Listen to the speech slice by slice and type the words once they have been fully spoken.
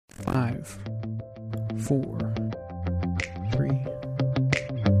5, 4, 3,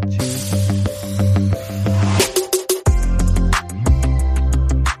 2.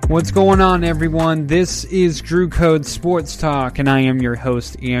 What's going on, everyone? This is Drew Code Sports Talk, and I am your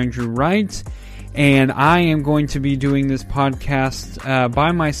host, Andrew Wright. And I am going to be doing this podcast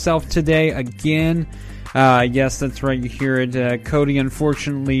by myself today again. Yes, that's right, you hear it. Cody,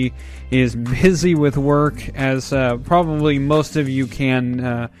 unfortunately, is busy with work, as probably most of you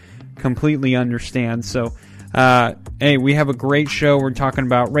can completely understand. So, hey, we have a great show. We're talking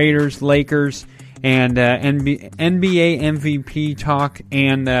about Raiders, Lakers, and NBA MVP talk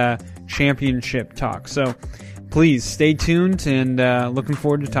and championship talk. So, please stay tuned, and looking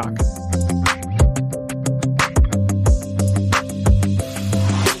forward to talking.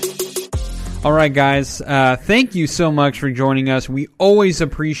 All right, guys, thank you so much for joining us. We always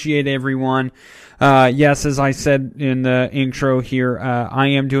appreciate everyone. Yes, as I said in the intro here, I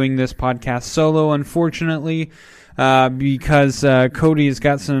am doing this podcast solo, unfortunately, because Cody has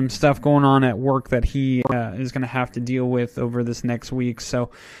got some stuff going on at work that he is going to have to deal with over this next week.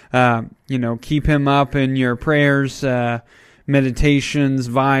 So, keep him up in your prayers, meditations,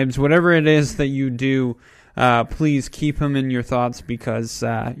 vibes, whatever it is that you do. Please keep him in your thoughts because,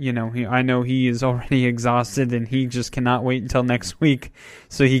 I know he is already exhausted and he just cannot wait until next week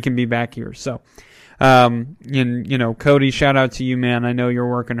so he can be back here. So, Cody, shout out to you, man. I know you're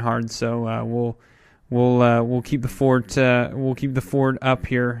working hard, so we'll keep the fort up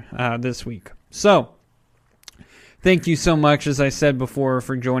here this week. So, thank you so much, as I said before,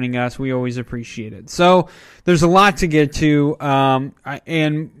 for joining us. We always appreciate it. So, there's a lot to get to,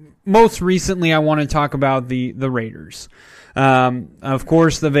 and most recently, I want to talk about the Raiders. Of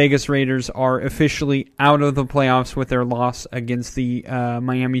course, the Vegas Raiders are officially out of the playoffs with their loss against the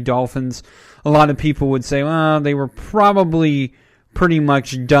Miami Dolphins. A lot of people would say, well, they were probably pretty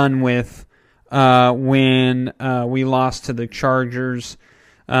much done with when we lost to the Chargers.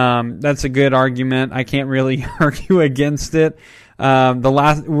 That's a good argument. I can't really argue against it.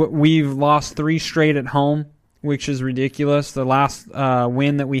 We've lost 3 straight at home, which is ridiculous. The last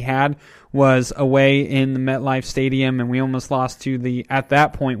win that we had was away in the MetLife Stadium, and we almost lost to the, at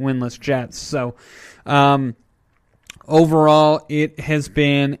that point, winless Jets. So, overall, it has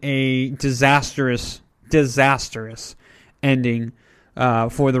been a disastrous ending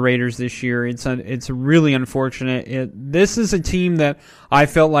for the Raiders this year. It's really unfortunate. This is a team that I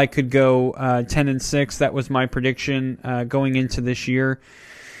felt like could go 10-6. That was my prediction going into this year.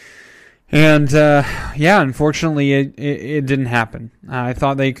 And, unfortunately, it didn't happen. I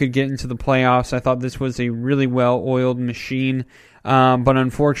thought they could get into the playoffs. I thought this was a really well-oiled machine. But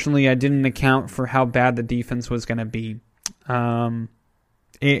unfortunately, I didn't account for how bad the defense was going to be. And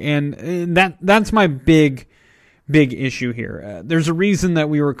that's my big issue here. There's a reason that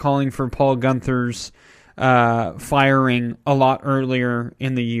we were calling for Paul Guenther's firing a lot earlier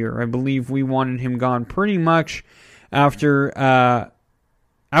in the year. I believe we wanted him gone pretty much after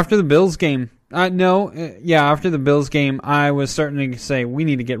the Bills game. After the Bills game, I was starting to say we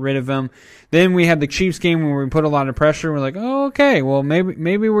need to get rid of him. Then we had the Chiefs game where we put a lot of pressure. We're like, oh, okay, well,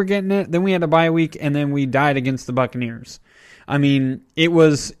 maybe we're getting it. Then we had a bye week, and then we died against the Buccaneers. I mean, it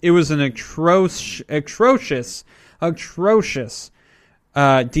was an atrocious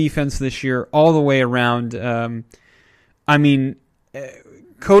defense this year all the way around.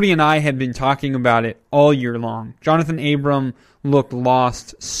 Cody and I had been talking about it all year long. Jonathan Abram looked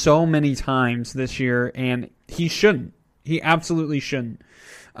lost so many times this year, and he shouldn't. He absolutely shouldn't.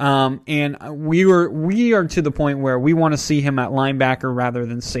 And we are to the point where we want to see him at linebacker rather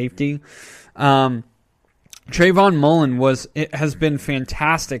than safety. Trayvon Mullen has been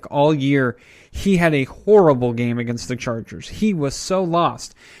fantastic all year. He had a horrible game against the Chargers. He was so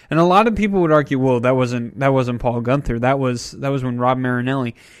lost. And a lot of people would argue, well, that wasn't Paul Guenther. That was when Rob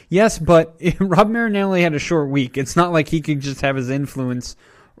Marinelli. Yes, but Rob Marinelli had a short week. It's not like he could just have his influence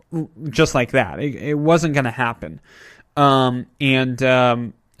just like that. It wasn't going to happen. And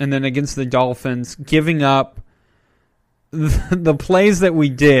then against the Dolphins, giving up the plays that we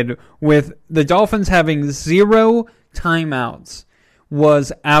did with the Dolphins having 0 timeouts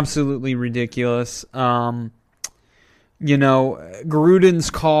was absolutely ridiculous. Gruden's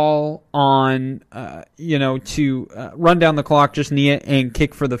call on, to run down the clock, just knee it and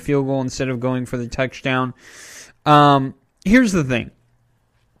kick for the field goal instead of going for the touchdown. Here's the thing.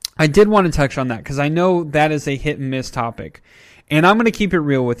 I did want to touch on that because I know that is a hit and miss topic. And I'm going to keep it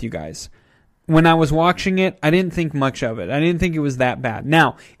real with you guys. When I was watching it, I didn't think much of it. I didn't think it was that bad.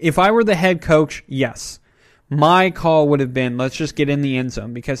 Now, if I were the head coach, yes. My call would have been, let's just get in the end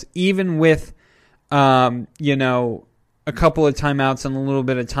zone. Because even with, a couple of timeouts and a little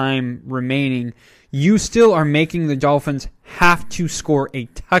bit of time remaining, you still are making the Dolphins have to score a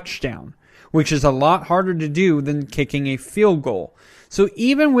touchdown, which is a lot harder to do than kicking a field goal. So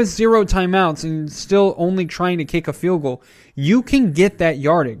even with 0 timeouts and still only trying to kick a field goal, you can get that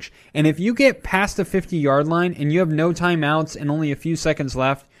yardage. And if you get past the 50-yard line and you have no timeouts and only a few seconds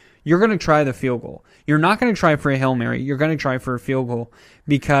left, you're going to try the field goal. You're not going to try for a Hail Mary. You're going to try for a field goal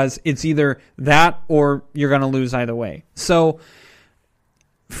because it's either that or you're going to lose either way. So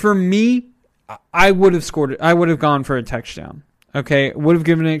for me, I would have scored it. I would have gone for a touchdown. Okay, would have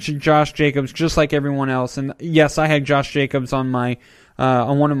given it to Josh Jacobs just like everyone else. And yes, I had Josh Jacobs on my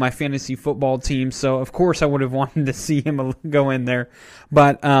on one of my fantasy football teams, so of course I would have wanted to see him go in there.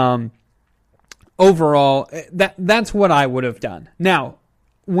 But overall, that's what I would have done. Now,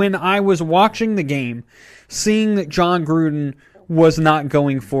 when I was watching the game, seeing that Jon Gruden was not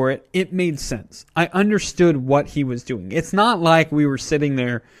going for it, it made sense. I understood what he was doing. It's not like we were sitting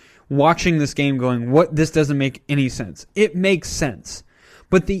there watching this game going, this doesn't make any sense. It makes sense.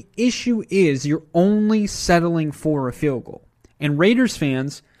 But the issue is you're only settling for a field goal. And Raiders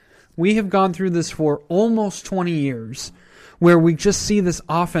fans, we have gone through this for almost 20 years where we just see this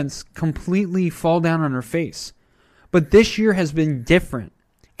offense completely fall down on our face. But this year has been different.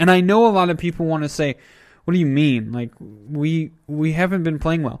 And I know a lot of people want to say, what do you mean? Like, we haven't been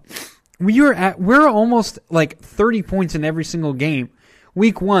playing well. We're almost like 30 points in every single game.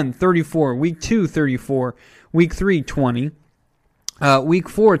 Week 1, 34. Week 2, 34. Week 3, 20. Week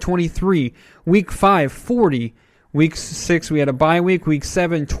 4, 23. Week 5, 40. Week 6, we had a bye week. Week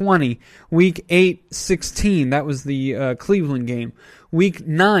 7, 20. Week 8, 16. That was the Cleveland game. Week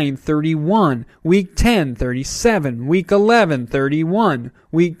 9, 31. Week 10, 37. Week 11, 31.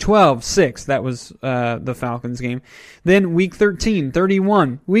 Week 12, 6. That was the Falcons game. Then week 13,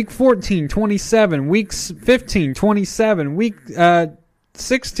 31. Week 14, 27. Week 15, 27. Week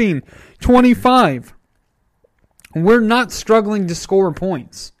 16, 25. We're not struggling to score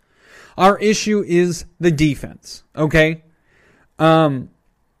points. Our issue is the defense, okay? I've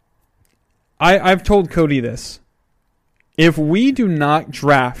told Cody this. If we do not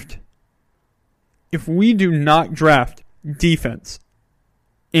draft defense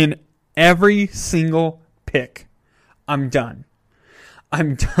in every single pick, I'm done.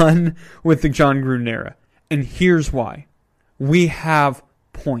 I'm done with the Jon Gruden era. And here's why. We have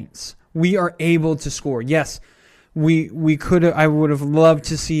points. We are able to score. Yes, we could. I would have loved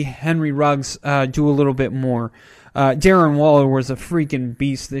to see Henry Ruggs do a little bit more. Darren Waller was a freaking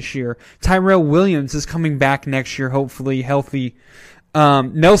beast this year. Tyrell Williams is coming back next year, hopefully healthy.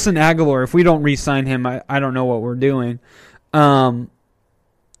 Nelson Aguilar, if we don't re-sign him, I don't know what we're doing. And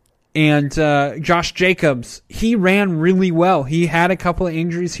Josh Jacobs, he ran really well. He had a couple of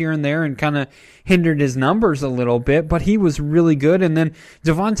injuries here and there and kind of hindered his numbers a little bit, but he was really good. And then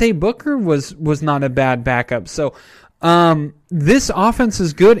Devontae Booker was not a bad backup. So this offense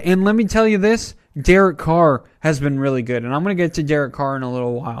is good. And let me tell you this, Derek Carr has been really good. And I'm going to get to Derek Carr in a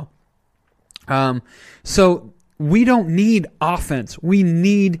little while. So we don't need offense. We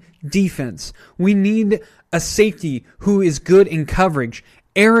need defense. We need a safety who is good in coverage.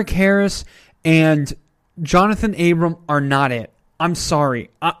 Eric Harris and Jonathan Abram are not it. I'm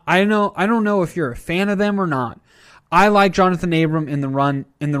sorry. I don't know if you're a fan of them or not. I like Jonathan Abram in the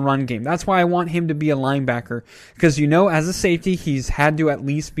run game. That's why I want him to be a linebacker. Because, as a safety, he's had to at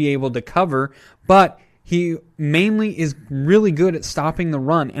least be able to cover. But he mainly is really good at stopping the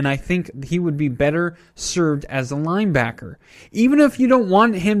run. And I think he would be better served as a linebacker. Even if you don't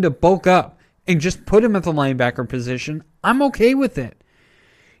want him to bulk up and just put him at the linebacker position, I'm okay with it.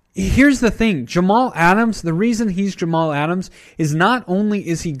 Here's the thing, Jamal Adams, the reason he's Jamal Adams is not only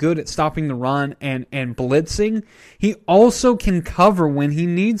is he good at stopping the run and blitzing, he also can cover when he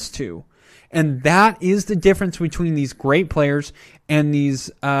needs to. And that is the difference between these great players and these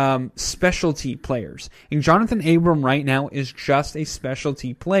specialty players. And Jonathan Abram right now is just a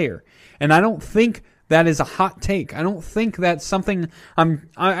specialty player. And I don't think that is a hot take. I don't think that's something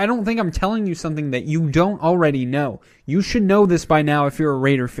I don't think I'm telling you something that you don't already know. You should know this by now if you're a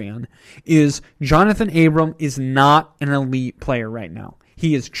Raider fan. Is Jonathan Abram is not an elite player right now.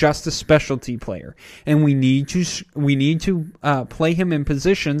 He is just a specialty player, and we need to play him in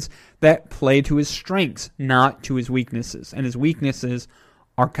positions that play to his strengths, not to his weaknesses. And his weaknesses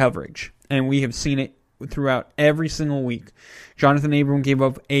are coverage, and we have seen it throughout every single week. Jonathan Abram gave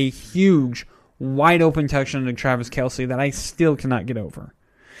up a huge wide open touchdown to Travis Kelce that I still cannot get over.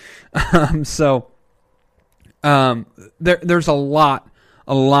 There's a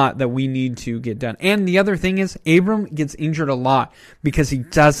lot that we need to get done. And the other thing is, Abram gets injured a lot because he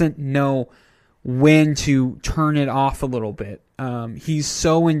doesn't know when to turn it off a little bit. He's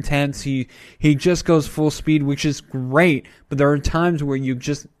so intense. He just goes full speed, which is great. But there are times where you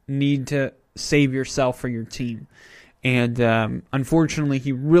just need to save yourself for your team. And unfortunately,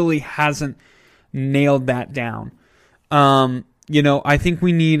 he really hasn't nailed that down. I think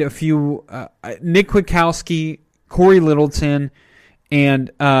we need a few... Nick Kwiatkowski, Corey Littleton,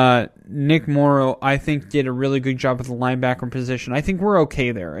 and Nick Morrow, I think, did a really good job at the linebacker position. I think we're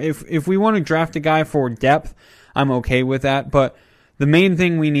okay there. If we want to draft a guy for depth, I'm okay with that. But the main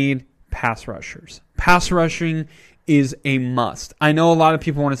thing we need, pass rushers. Pass rushing is a must. I know a lot of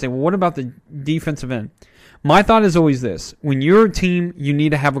people want to say, well, what about the defensive end? My thought is always this. When you're a team, you need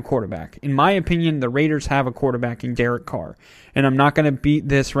to have a quarterback. In my opinion, the Raiders have a quarterback in Derek Carr. And I'm not going to beat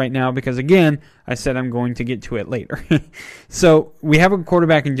this right now because, again, I said I'm going to get to it later. So we have a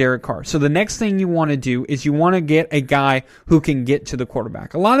quarterback in Derek Carr. So the next thing you want to do is you want to get a guy who can get to the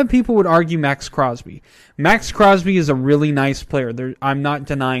quarterback. A lot of people would argue Max Crosby. Max Crosby is a really nice player. I'm not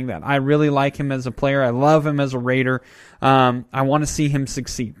denying that. I really like him as a player. I love him as a Raider. I want to see him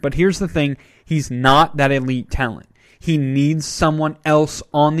succeed. But here's the thing. He's not that elite talent. He needs someone else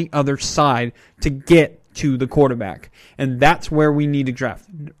on the other side to get to the quarterback. And that's where we need to draft.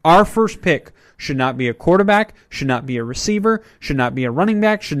 Our first pick should not be a quarterback, should not be a receiver, should not be a running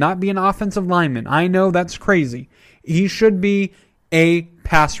back, should not be an offensive lineman. I know that's crazy. He should be a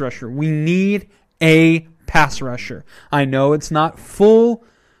pass rusher. We need a pass rusher. I know it's not full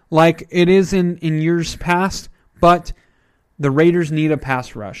like it is in years past, but the Raiders need a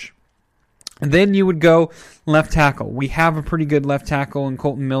pass rush. And then you would go left tackle. We have a pretty good left tackle in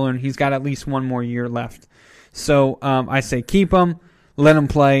Colton Miller, and he's got at least one more year left. So I say keep him, let him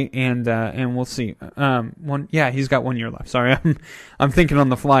play, and we'll see. He's got 1 year left. Sorry, I'm thinking on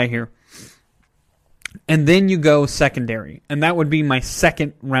the fly here. And then you go secondary, and that would be my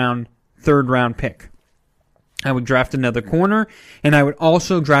third round pick. I would draft another corner, and I would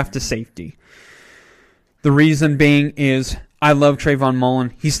also draft a safety. The reason being is I love Trayvon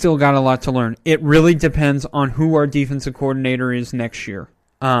Mullen. He's still got a lot to learn. It really depends on who our defensive coordinator is next year.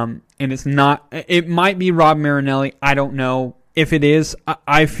 And it might be Rob Marinelli. I don't know. If it is,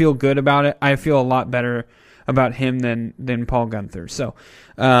 I feel good about it. I feel a lot better about him than Paul Guenther. So,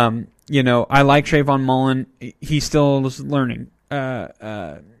 I like Trayvon Mullen. He still is learning.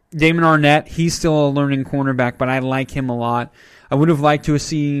 Damon Arnett, he's still a learning cornerback, but I like him a lot. I would have liked to have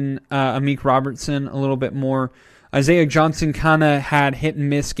seen Amik Robertson a little bit more. Isaiah Johnson kind of had hit and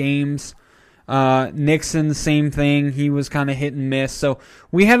miss games. Nixon, same thing. He was kind of hit and miss. So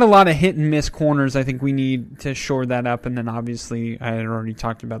we had a lot of hit and miss corners. I think we need to shore that up. And then obviously I had already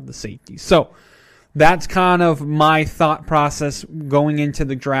talked about the safety. So that's kind of my thought process going into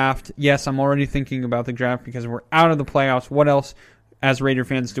the draft. Yes, I'm already thinking about the draft because we're out of the playoffs. What else as Raider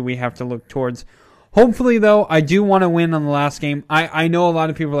fans do we have to look towards? Hopefully, though, I do want to win on the last game. I know a lot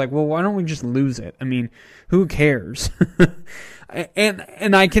of people are like, well, why don't we just lose it? I mean, who cares?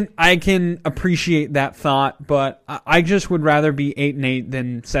 and I can appreciate that thought, but I just would rather be 8-8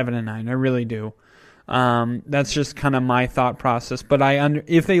 than 7-9. I really do. That's just kind of my thought process. But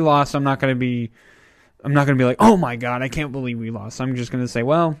if they lost, I'm not going to be like, oh my God, I can't believe we lost. I'm just going to say,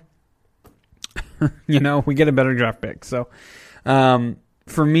 well, we get a better draft pick. So,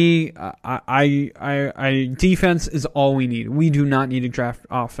 for me, I defense is all we need. We do not need to draft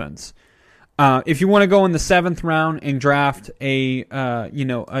offense. If you want to go in the 7th round and draft a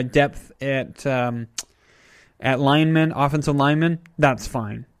depth at lineman, offensive lineman, that's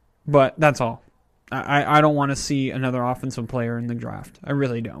fine. But that's all. I don't want to see another offensive player in the draft. I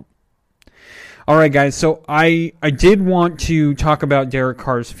really don't. All right, guys. So I did want to talk about Derek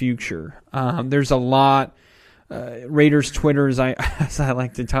Carr's future. There's a lot. Raiders Twitter, as I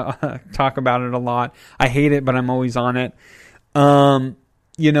like to talk about it a lot. I hate it, but I'm always on it. A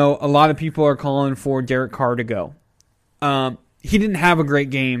lot of people are calling for Derek Carr to go. He didn't have a great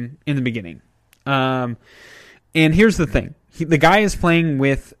game in the beginning. And here's the thing. The guy is playing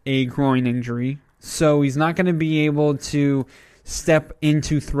with a groin injury, so he's not going to be able to step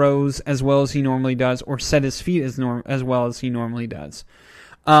into throws as well as he normally does or set his feet as well as he normally does.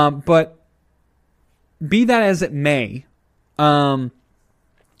 But be that as it may, Derek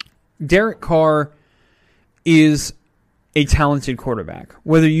Carr is a talented quarterback.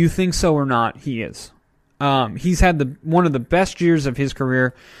 Whether you think so or not, he is. He's had one of the best years of his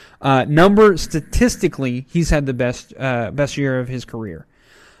career. Statistically, he's had the best year of his career.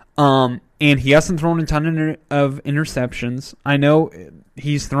 And he hasn't thrown a ton of interceptions. I know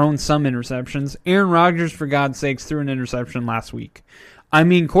he's thrown some interceptions. Aaron Rodgers, for God's sakes, threw an interception last week. I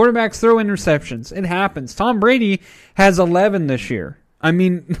mean, quarterbacks throw interceptions. It happens. Tom Brady has 11 this year. I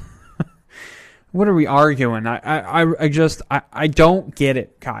mean, What are we arguing? I don't get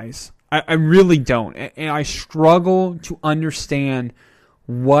it, guys. I really don't. And I struggle to understand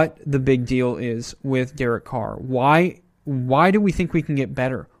what the big deal is with Derek Carr. Why do we think we can get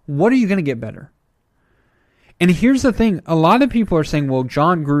better? What are you going to get better? And here's the thing. A lot of people are saying, well,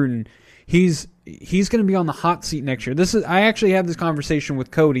 Jon Gruden, he's going to be on the hot seat next year. I actually had this conversation with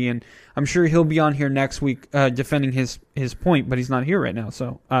Cody, and I'm sure he'll be on here next week defending his point, but he's not here right now,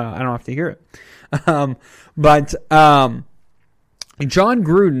 so I don't have to hear it. But Jon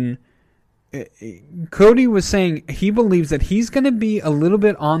Gruden, Cody was saying he believes that he's going to be a little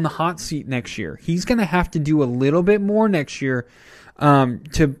bit on the hot seat next year. He's going to have to do a little bit more next year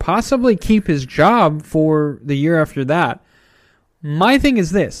to possibly keep his job for the year after that. My thing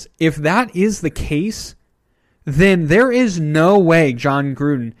is this. If that is the case, then there is no way Jon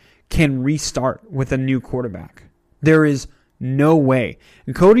Gruden can restart with a new quarterback. There is no way.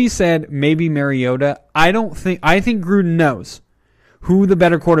 And Cody said maybe Mariota. I think Gruden knows who the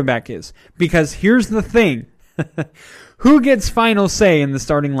better quarterback is. Because here's the thing. Who gets final say in the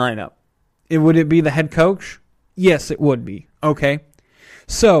starting lineup? Would it be the head coach? Yes, it would be. Okay.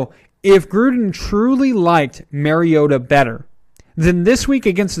 So, if Gruden truly liked Mariota better, then this week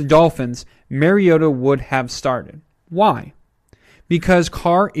against the Dolphins, Mariota would have started. Why? Because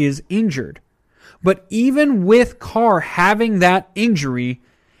Carr is injured. But even with Carr having that injury,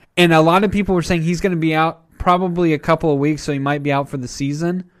 and a lot of people were saying he's going to be out probably a couple of weeks, so he might be out for the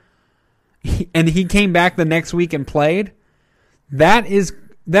season, and he came back the next week and played, that is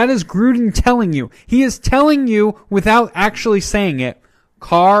Gruden telling you. He is telling you without actually saying it,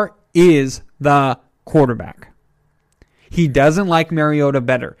 Carr is the quarterback. He doesn't like Mariota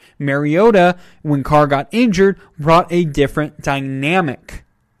better. Mariota, when Carr got injured, brought a different dynamic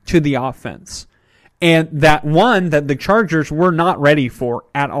to the offense. And that the Chargers were not ready for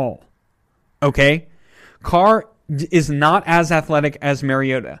at all. Okay? Carr is not as athletic as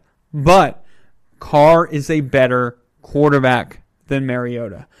Mariota. But Carr is a better quarterback than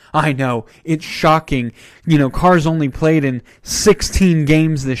Mariota. I know, it's shocking. Carr's only played in 16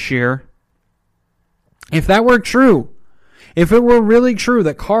 games this year. If that were true, if it were really true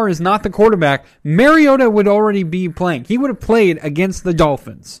that Carr is not the quarterback, Mariota would already be playing. He would have played against the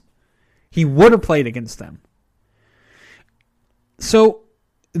Dolphins. He would have played against them. So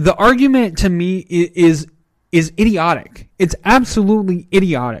the argument to me is idiotic. It's absolutely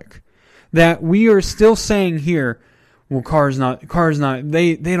idiotic that we are still saying here, well, Carr's not,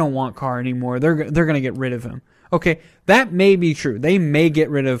 they don't want Carr anymore. They're going to get rid of him. Okay, that may be true. They may get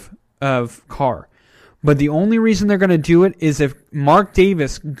rid of Carr. But the only reason they're going to do it is if Mark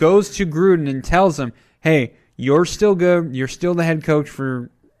Davis goes to Gruden and tells him, hey, you're still good. You're still the head coach for,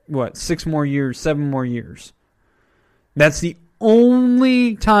 6 more years, 7 more years. That's the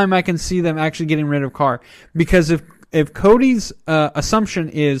only time I can see them actually getting rid of Carr. Because if Cody's assumption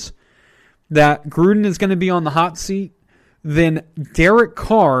is that Gruden is going to be on the hot seat, then Derek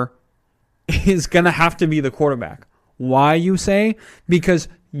Carr is going to have to be the quarterback. Why, you say? Because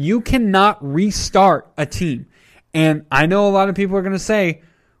you cannot restart a team. And I know a lot of people are going to say,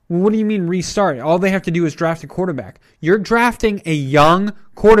 well, what do you mean restart? All they have to do is draft a quarterback. You're drafting a young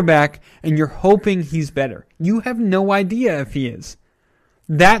quarterback and you're hoping he's better. You have no idea if he is.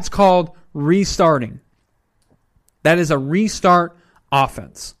 That's called restarting. That is a restart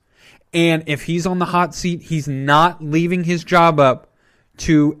offense. And if he's on the hot seat, he's not leaving his job up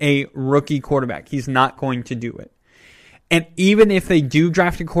to a rookie quarterback. He's not going to do it. And even if they do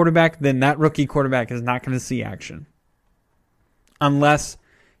draft a quarterback, then that rookie quarterback is not going to see action. Unless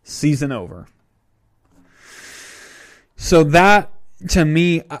season over. So that, to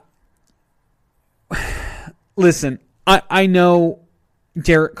me, listen, I know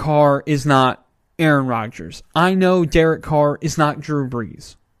Derek Carr is not Aaron Rodgers. I know Derek Carr is not Drew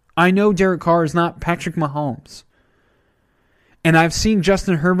Brees. I know Derek Carr is not Patrick Mahomes. And I've seen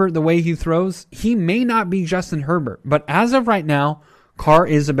Justin Herbert, the way he throws. He may not be Justin Herbert. But as of right now, Carr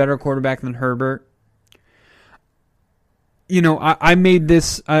is a better quarterback than Herbert. I made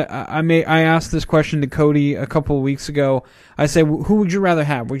this. I asked this question to Cody a couple of weeks ago. I said, who would you rather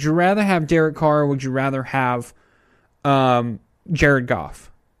have? Would you rather have Derek Carr or would you rather have Jared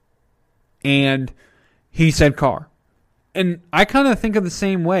Goff? And he said Carr. And I kind of think of the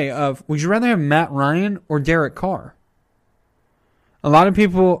same way of, would you rather have Matt Ryan or Derek Carr? A lot of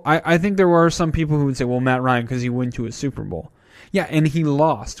people, I think there were some people who would say, well, Matt Ryan because he went to a Super Bowl. Yeah, and he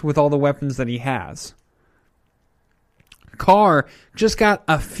lost with all the weapons that he has. Carr just got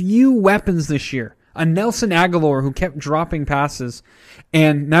a few weapons this year. A Nelson Aguilar who kept dropping passes.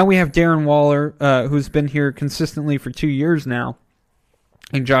 And now we have Darren Waller, who's been here consistently for 2 years now.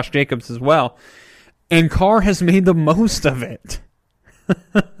 and Josh Jacobs as well. And Carr has made the most of it.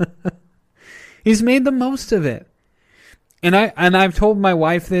 He's made the most of it. And I've told my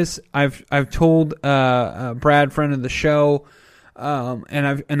wife this. I've told Brad, friend of the show,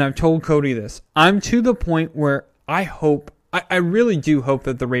 and I've told Cody this. I'm to the point where I really do hope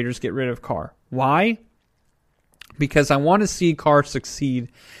that the Raiders get rid of Carr. Why? Because I want to see Carr succeed,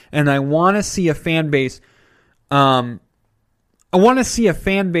 and I want to see a fan base. I want to see a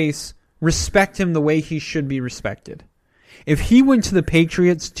fan base respect him the way he should be respected. If he went to the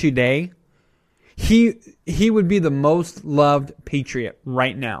Patriots today, he would be the most loved Patriot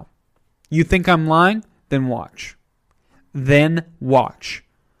right now. You think I'm lying? Then watch.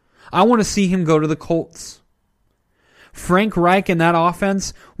 I want to see him go to the Colts. Frank Reich in that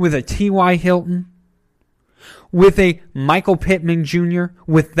offense with a T.Y. Hilton, with a Michael Pittman Jr.,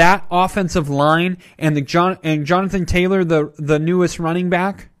 with that offensive line and Jonathan Taylor, the newest running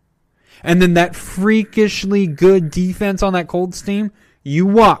back, and then that freakishly good defense on that Colts team, you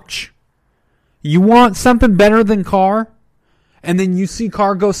watch. You want something better than Carr, and then you see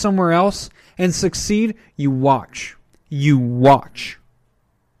Carr go somewhere else and succeed, you watch.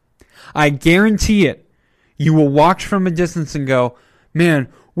 I guarantee it. You will watch from a distance and go, man,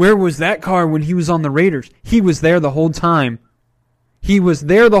 where was that Carr when he was on the Raiders? He was there the whole time.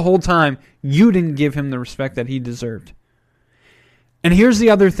 You didn't give him the respect that he deserved. And here's the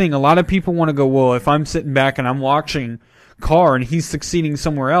other thing. A lot of people want to go, well, if I'm sitting back and I'm watching Carr and he's succeeding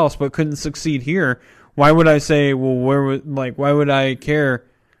somewhere else but couldn't succeed here, why would I say, well, why would I care?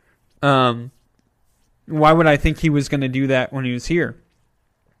 Why would I think he was going to do that when he was here?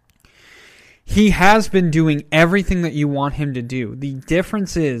 He has been doing everything that you want him to do. The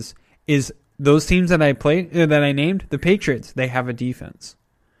difference is those teams that I named, the Patriots, they have a defense.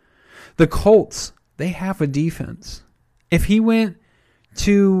 The Colts, they have a defense. If he went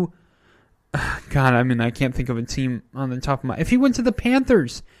to, I can't think of a team on the top of my. If he went to the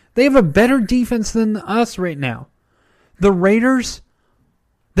Panthers, they have a better defense than us right now. The Raiders,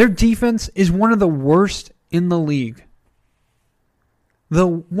 their defense is one of the worst in the league.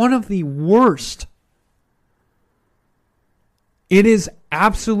 One of the worst. It is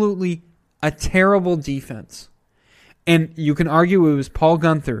absolutely a terrible defense. And you can argue it was Paul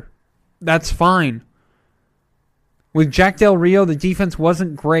Guenther. That's fine. With Jack Del Rio, the defense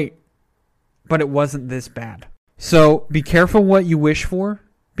wasn't great, but it wasn't this bad. So be careful what you wish for,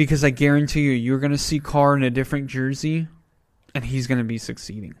 because I guarantee you're going to see Carr in a different jersey, and he's going to be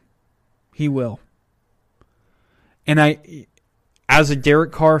succeeding. He will. And as a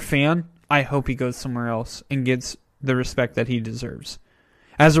Derek Carr fan, I hope he goes somewhere else and gets the respect that he deserves.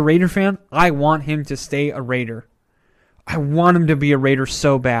 As a Raider fan, I want him to stay a Raider. I want him to be a Raider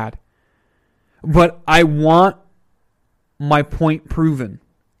so bad. But I want my point proven.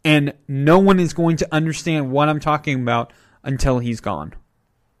 And no one is going to understand what I'm talking about until he's gone.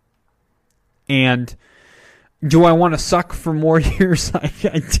 And do I want to suck for more years?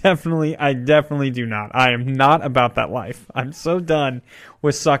 I definitely do not. I am not about that life. I'm so done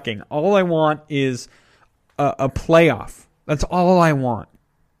with sucking. All I want is a playoff. That's all I want.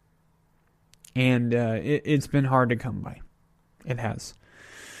 And it's been hard to come by. It has.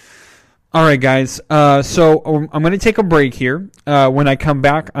 All right, guys. So I'm going to take a break here. When I come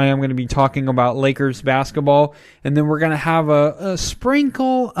back, I am going to be talking about Lakers basketball. And then we're going to have a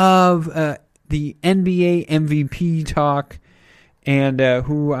sprinkle of the NBA MVP talk and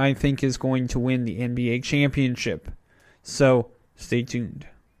who I think is going to win the NBA championship. So stay tuned.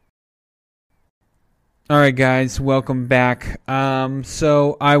 All right, guys, welcome back.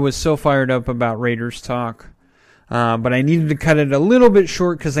 So I was so fired up about Raiders talk, but I needed to cut it a little bit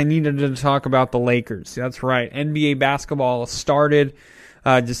short because I needed to talk about the Lakers. That's right. NBA basketball started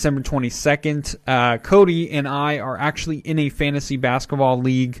December 22nd. Cody and I are actually in a fantasy basketball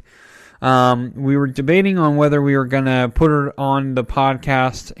league. We were debating on whether we were going to put it on the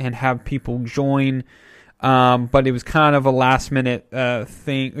podcast and have people join, but it was kind of a last minute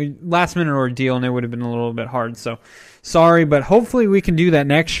ordeal, and it would have been a little bit hard. So sorry, but hopefully we can do that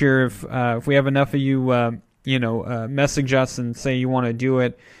next year if we have enough of you, message us and say you want to do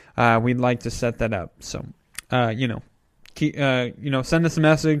it. We'd like to set that up. So, send us a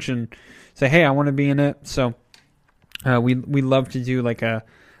message and say, hey, I want to be in it. So, we love to do like a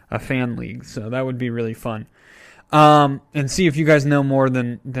fan league, so that would be really fun. And see if you guys know more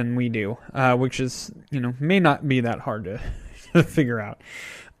than we do, which is, may not be that hard to figure out.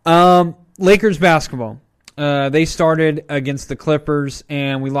 Lakers basketball. They started against the Clippers,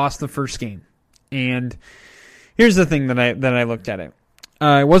 and we lost the first game. And here's the thing that I looked at it.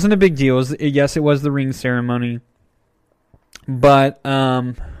 It wasn't a big deal. Yes, it was the ring ceremony. But,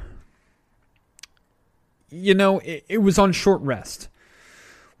 it was on short rest.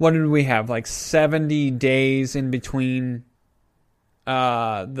 What did we have? Like 70 days in between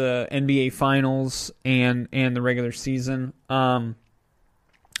the NBA Finals and the regular season. Not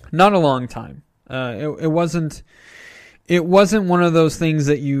a long time. It wasn't one of those things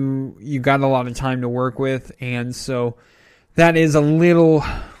that you got a lot of time to work with, and so that is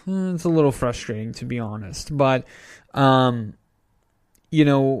it's a little frustrating, to be honest. But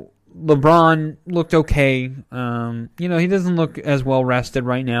LeBron looked okay. He doesn't look as well rested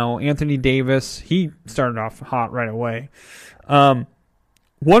right now. Anthony Davis, he started off hot right away.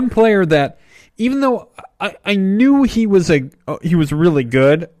 One player that, even though I knew he was really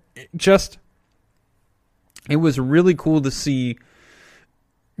good, it was really cool to see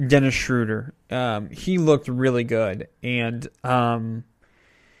Dennis Schroeder. He looked really good, and I've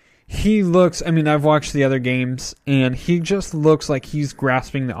watched the other games, and he just looks like he's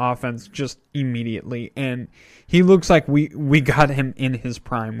grasping the offense just immediately, and he looks like we got him in his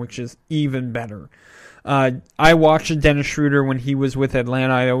prime, which is even better. I watched Dennis Schroeder when he was with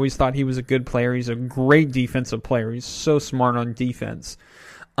Atlanta. I always thought he was a good player. He's a great defensive player. He's so smart on defense.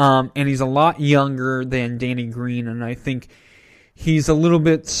 And he's a lot younger than Danny Green, and I think he's a little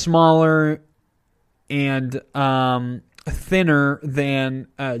bit smaller and thinner than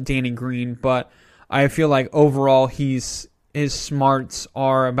Danny Green, but I feel like overall his smarts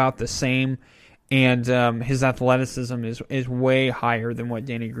are about the same, and his athleticism is way higher than what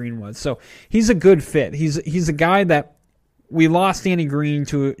Danny Green was. So he's a good fit. He's a guy that we lost Danny Green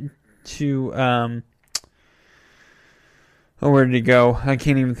to where did he go? I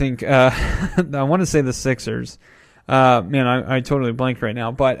can't even think. I want to say the Sixers. I totally blanked right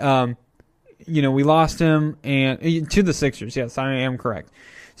now. But, we lost him and to the Sixers. Yes, I am correct.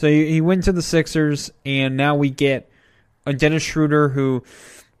 So he went to the Sixers, and now we get a Dennis Schroeder who,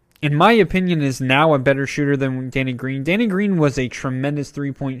 in my opinion, is now a better shooter than Danny Green. Danny Green was a tremendous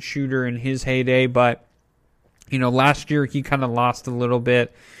three-point shooter in his heyday, but, last year he kind of lost a little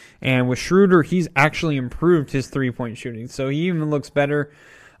bit. And with Schroeder, he's actually improved his three-point shooting, so he even looks better.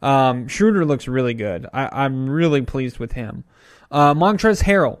 Schroeder looks really good. I'm really pleased with him. Montrezl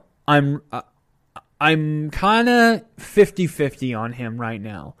Harrell, I'm kind of 50-50 on him right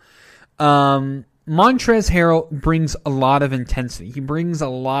now. Montrezl Harrell brings a lot of intensity. He brings a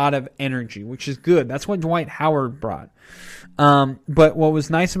lot of energy, which is good. That's what Dwight Howard brought. But what was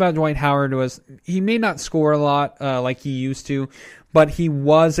nice about Dwight Howard was he may not score a lot like he used to, but he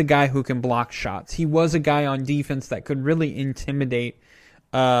was a guy who can block shots. He was a guy on defense that could really intimidate,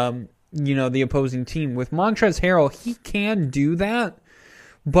 the opposing team. With Montrezl Harrell, he can do that,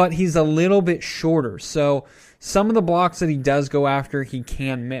 but he's a little bit shorter. So some of the blocks that he does go after, he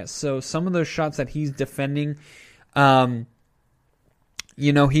can miss. So some of those shots that he's defending, he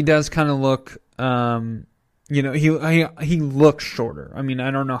does kind of look, he looks shorter. I mean,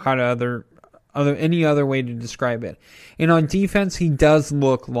 I don't know how to any other way to describe it. And on defense, he does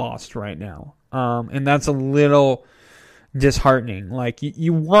look lost right now. And that's a little disheartening. Like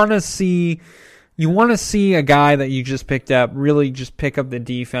you want to see a guy that you just picked up really just pick up the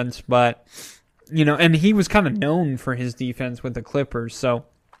defense, but and he was kind of known for his defense with the Clippers. So,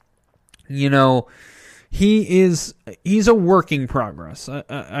 he's a work in progress.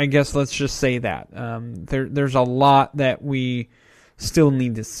 I guess let's just say that. There's a lot that we still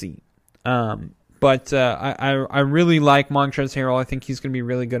need to see. But I really like Montrezl Harrell. I think he's going to be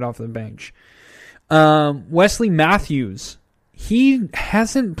really good off the bench. Wesley Matthews, he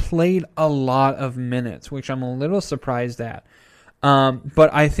hasn't played a lot of minutes, which I'm a little surprised at.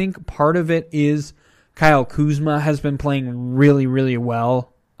 But I think part of it is Kyle Kuzma has been playing really, really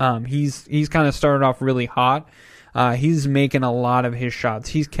well. He's kind of started off really hot. He's making a lot of his shots.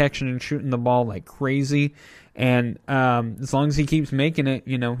 He's catching and shooting the ball like crazy. And as long as he keeps making it,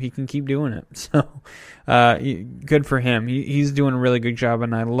 he can keep doing it. So good for him. He's doing a really good job,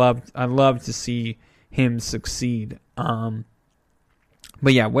 and I love to see him succeed.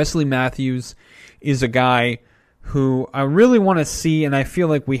 But yeah, Wesley Matthews is a guy who I really want to see, and I feel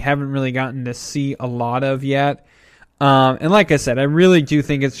like we haven't really gotten to see a lot of yet. And like I said, I really do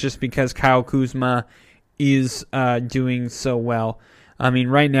think it's just because Kyle Kuzma is doing so well. I mean,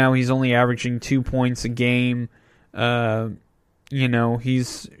 right now he's only averaging 2 points a game.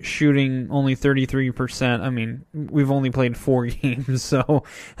 He's shooting only 33%. I mean, we've only played 4 games, so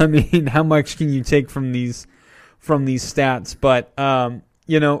I mean, how much can you take from these stats? But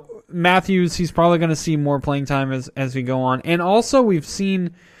Matthews, he's probably going to see more playing time as we go on. And also, we've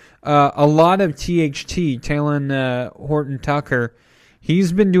seen a lot of THT, Talen Horton-Tucker.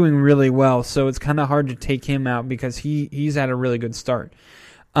 he's been doing really well, so it's kind of hard to take him out because he's had a really good start.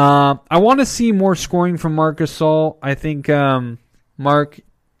 I want to see more scoring from Marc Gasol. I think Mark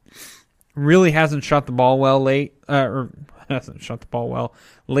really hasn't shot the ball well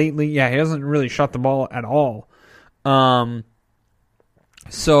lately. Yeah, he hasn't really shot the ball at all.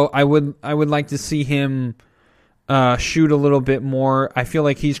 So I would like to see him shoot a little bit more. I feel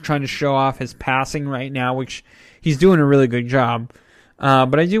like he's trying to show off his passing right now, which he's doing a really good job.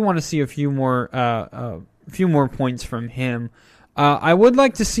 But I do want to see a few more points from him. I would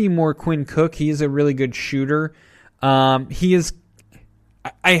like to see more Quinn Cook. He is a really good shooter. He is.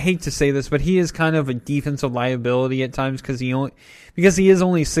 I hate to say this, but he is kind of a defensive liability at times because he is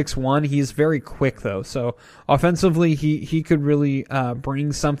only 6'1". He is very quick though, so offensively he could really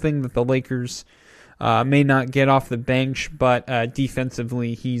bring something that the Lakers may not get off the bench, but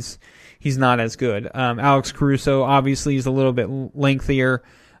defensively he's not as good. Alex Caruso obviously is a little bit lengthier,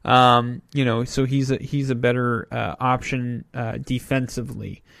 so he's a better option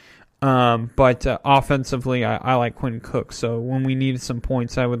defensively. But offensively, I like Quinn Cook. So when we needed some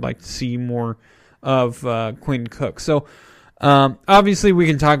points, I would like to see more of Quinn Cook. So obviously, we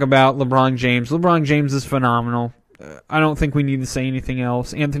can talk about LeBron James. LeBron James is phenomenal. I don't think we need to say anything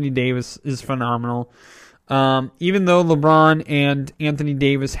else. Anthony Davis is phenomenal. Even though LeBron and Anthony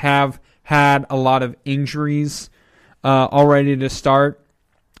Davis have had a lot of injuries already to start,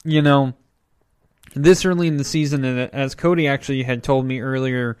 this early in the season, and as Cody actually had told me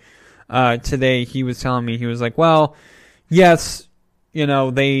earlier today, he was telling me, he was like, well, yes,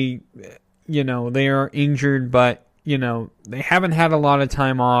 they are injured, but, they haven't had a lot of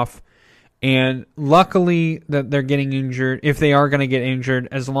time off. And luckily that they're getting injured, if they are going to get injured,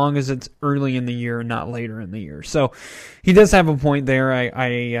 as long as it's early in the year, not later in the year. So he does have a point there.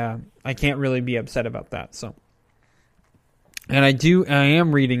 I can't really be upset about that. So, and I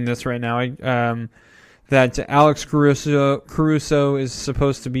am reading this right now. That Alex Caruso is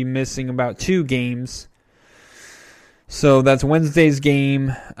supposed to be missing about 2 games. So that's Wednesday's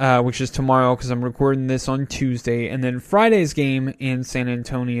game, which is tomorrow because I'm recording this on Tuesday. And then Friday's game in San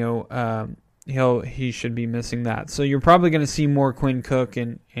Antonio, he should be missing that. So you're probably going to see more Quinn Cook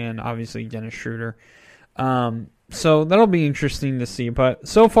and obviously Dennis Schroeder. So that'll be interesting to see. But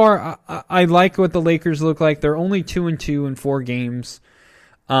so far, I like what the Lakers look like. They're only 2-2 in 4 games.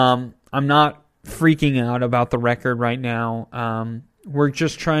 I'm not freaking out about the record right now. We're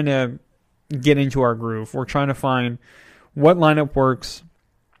just trying to get into our groove. We're trying to find what lineup works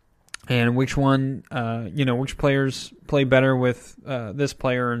and which one, which players play better with this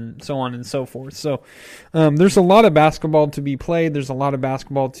player and so on and so forth. So there's a lot of basketball to be played. There's a lot of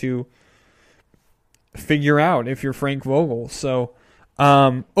basketball to figure out if you're Frank Vogel. So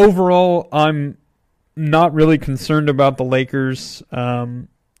overall, I'm not really concerned about the Lakers. I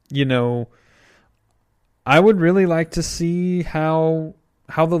would really like to see how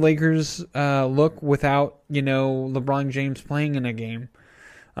the Lakers look without LeBron James playing in a game,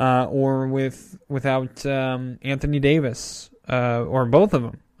 or without Anthony Davis, or both of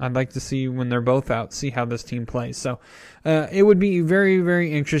them. I'd like to see when they're both out, see how this team plays. So it would be very,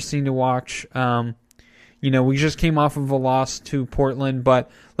 very interesting to watch. We just came off of a loss to Portland,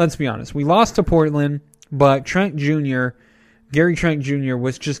 but let's be honest, we lost to Portland, but Gary Trent Jr.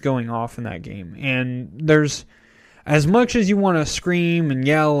 was just going off in that game. And there's, as much as you want to scream and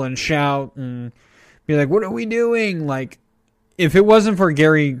yell and shout and be like, what are we doing? Like, if it wasn't for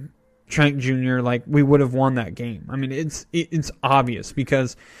Gary Trent Jr., we would have won that game. I mean, it's obvious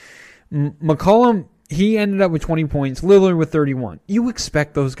because McCollum, he ended up with 20 points, Lillard with 31. You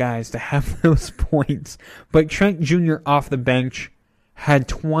expect those guys to have those points. But Trent Jr. off the bench had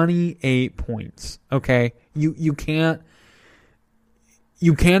 28 points, okay? You can't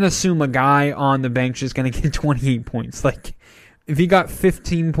assume a guy on the bench is going to get 28 points. If he got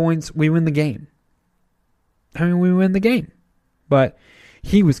 15 points, we win the game. We win the game. But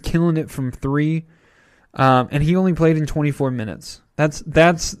he was killing it from 3, and he only played in 24 minutes.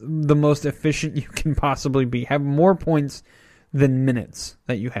 That's the most efficient you can possibly be. Have more points than minutes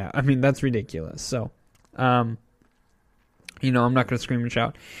that you have. That's ridiculous. So, I'm not going to scream and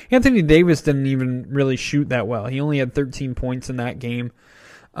shout. Anthony Davis didn't even really shoot that well. He only had 13 points in that game.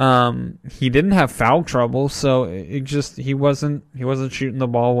 He didn't have foul trouble, so he wasn't shooting the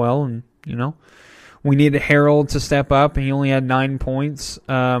ball well, and we needed Harold to step up, and he only had 9 points.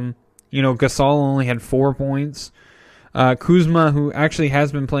 Gasol only had 4 points. Kuzma, who actually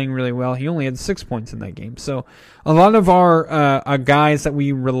has been playing really well, he only had 6 points in that game. So a lot of our guys that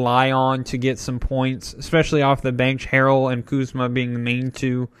we rely on to get some points, especially off the bench, Harold and Kuzma being the main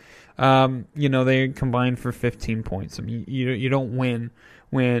 2, They combined for 15 points. I mean, you don't win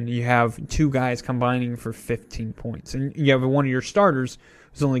when you have two guys combining for 15 points. And you have one of your starters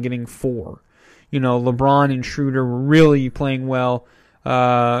who's only getting 4. LeBron and Schroeder were really playing well.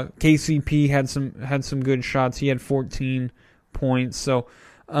 KCP had some good shots. He had 14 points. So,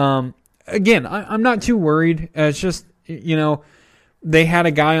 again, I'm not too worried. It's just, they had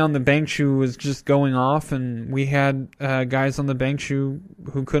a guy on the bench who was just going off, and we had guys on the bench who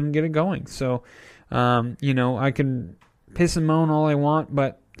couldn't get it going. So, I can piss and moan all I want,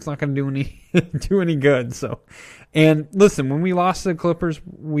 but it's not going to do any good. So, and listen, when we lost to the Clippers,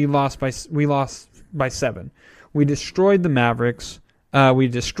 we lost by 7. We destroyed the Mavericks, we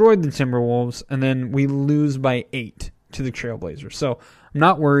destroyed the Timberwolves, and then we lose by 8 to the Trailblazers. So I'm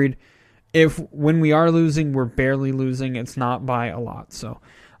not worried. When we are losing, we're barely losing. It's not by a lot. So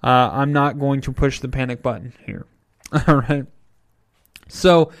I'm not going to push the panic button here. All right.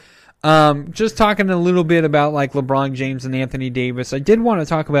 So just talking a little bit about like LeBron James and Anthony Davis, I did want to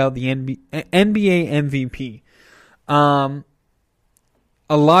talk about the NBA MVP.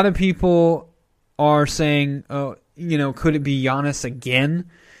 A lot of people are saying, could it be Giannis again?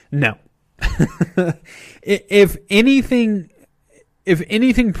 No. If anything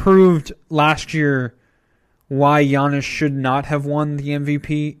proved last year why Giannis should not have won the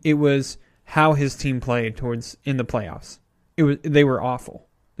MVP, it was how his team played in the playoffs. They were awful.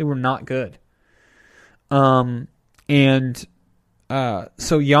 They were not good. So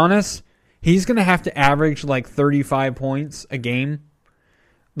Giannis, he's going to have to average like 35 points a game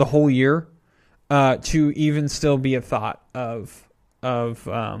the whole year to even still be a thought of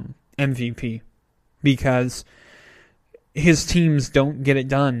MVP, because his teams don't get it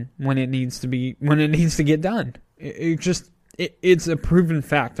done when it needs to get done. It's a proven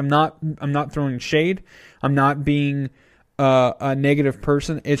fact. I'm not throwing shade. I'm not being a negative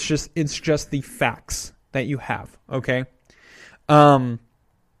person. It's just the facts that you have. Okay.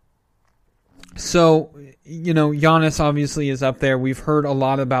 So, Giannis obviously is up there. We've heard a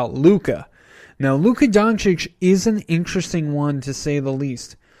lot about Luka. Now, Luka Doncic is an interesting one, to say the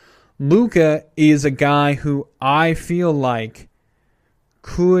least. Luka is a guy who I feel like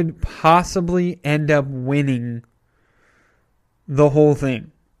could possibly end up winning the whole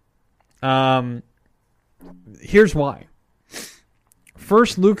thing. Here's why.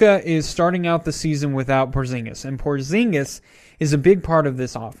 First, Luka is starting out the season without Porzingis, and Porzingis is a big part of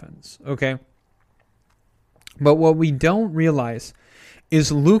this offense, okay? But what we don't realize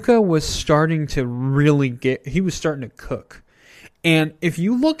is Luka was starting to he was starting to cook. And if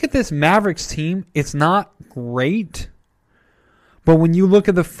you look at this Mavericks team, it's not great. But when you look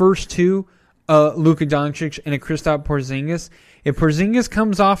at the first two, Luka Doncic and a Kristaps Porzingis, if Porzingis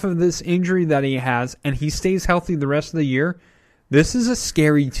comes off of this injury that he has and he stays healthy the rest of the year, this is a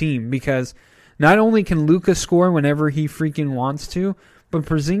scary team, because not only can Luka score whenever he freaking wants to, but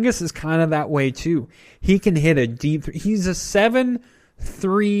Porzingis is kind of that way too. He can hit a deep. He's a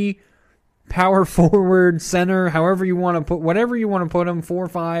 7'3" power forward, center, however you want to put, whatever you want to put him,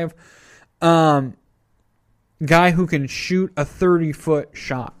 4'5", guy who can shoot a 30-foot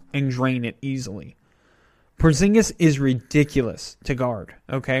shot and drain it easily. Porzingis is ridiculous to guard.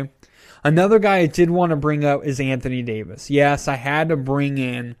 Okay. Another guy I did want to bring up is Anthony Davis. Yes, I had to bring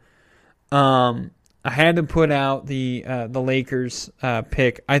in. I had to put out the Lakers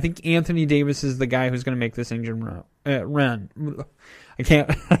pick. I think Anthony Davis is the guy who's going to make this engine run. I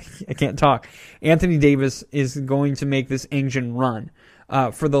can't talk. Anthony Davis is going to make this engine run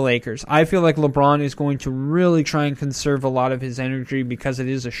for the Lakers. I feel like LeBron is going to really try and conserve a lot of his energy because it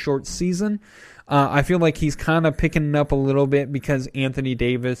is a short season. I feel like he's kind of picking it up a little bit because Anthony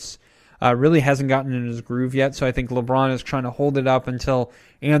Davis really hasn't gotten in his groove yet. So I think LeBron is trying to hold it up until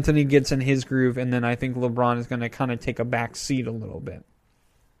Anthony gets in his groove, and then I think LeBron is going to kind of take a back seat a little bit.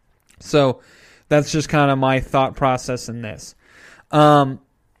 So that's just kind of my thought process in this. I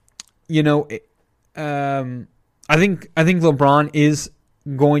think LeBron is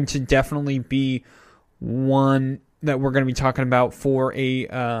going to definitely be one that we're going to be talking about for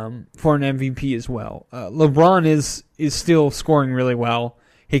an MVP as well. LeBron is still scoring really well.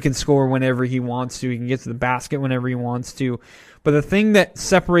 He can score whenever he wants to. He can get to the basket whenever he wants to. But the thing that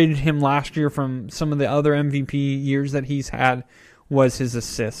separated him last year from some of the other MVP years that he's had was his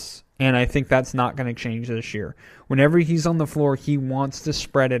assists. And I think that's not going to change this year. Whenever he's on the floor, he wants to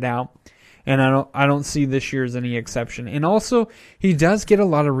spread it out. And I don't see this year as any exception. And also, he does get a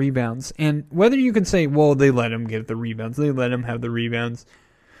lot of rebounds. And whether you can say, well, they let him get the rebounds. They let him have the rebounds.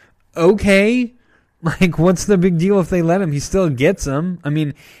 Okay. Like, what's the big deal if they let him? He still gets them. I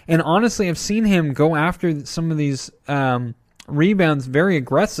mean, and honestly, I've seen him go after some of these rebounds very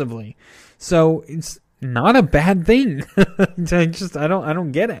aggressively. So it's not a bad thing. I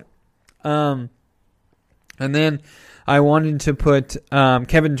don't get it. And then I wanted to put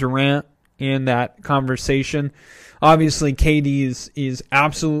Kevin Durant in that conversation. Obviously, KD is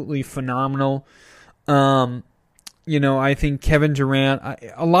absolutely phenomenal. I think Kevin Durant,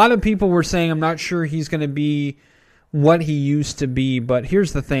 a lot of people were saying I'm not sure he's going to be what he used to be, but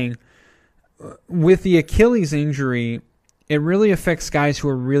here's the thing. With the Achilles injury, it really affects guys who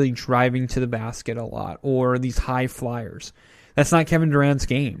are really driving to the basket a lot, or these high flyers. That's not Kevin Durant's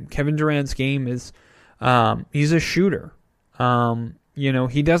game. Kevin Durant's game is, he's a shooter.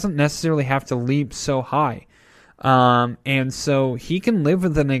 He doesn't necessarily have to leap so high. And so he can live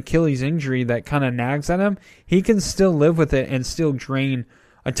with an Achilles injury that kind of nags at him. He can still live with it and still drain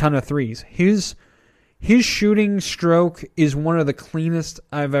a ton of threes. His shooting stroke is one of the cleanest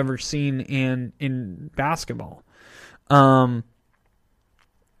I've ever seen in basketball. And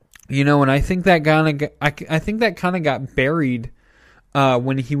I think that kind of got buried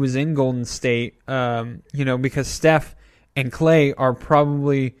when he was in Golden State. Because Steph and Klay are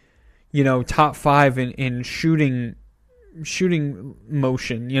probably top 5 in shooting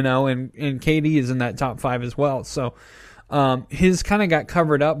motion. And KD is in that top 5 as well. So his kind of got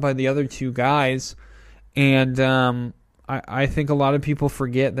covered up by the other two guys. And I think a lot of people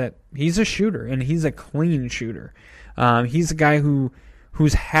forget that he's a shooter, and he's a clean shooter. He's a guy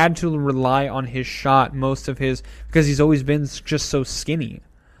who's had to rely on his shot most of his, because he's always been just so skinny.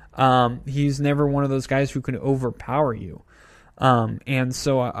 He's never one of those guys who can overpower you. And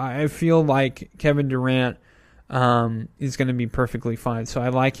so I feel like Kevin Durant is going to be perfectly fine. So I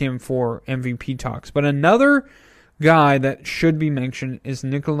like him for MVP talks. But another guy that should be mentioned is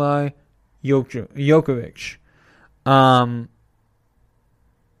Nikola Jokic.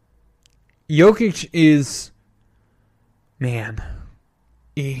 Jokic is, man,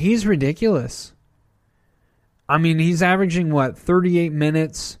 he's ridiculous. I mean, he's averaging 38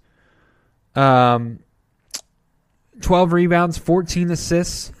 minutes, 12 rebounds, 14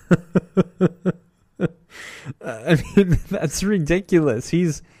 assists. I mean, that's ridiculous.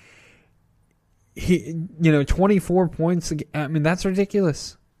 He 24 points. I mean, that's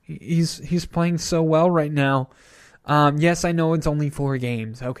ridiculous. He's playing so well right now. Yes, I know it's only 4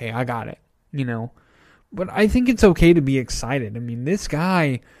 games. Okay, I got it. But I think it's okay to be excited. I mean, this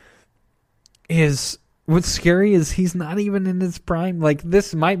guy is, what's scary is he's not even in his prime. Like,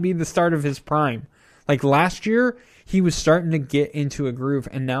 this might be the start of his prime. Like, last year, he was starting to get into a groove,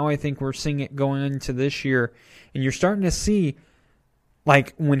 and now I think we're seeing it going into this year. And you're starting to see,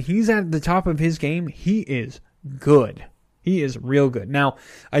 like, when he's at the top of his game, he is good. He is real good. Now,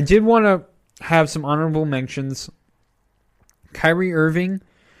 I did want to have some honorable mentions. Kyrie Irving,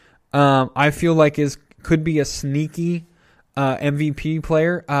 I feel like could be a sneaky MVP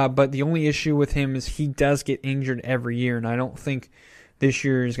player, but the only issue with him is he does get injured every year, and I don't think this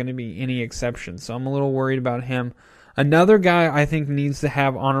year is going to be any exception. So I'm a little worried about him. Another guy I think needs to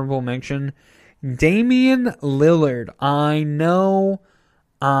have honorable mention, Damian Lillard. I know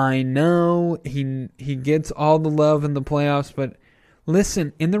he gets all the love in the playoffs, but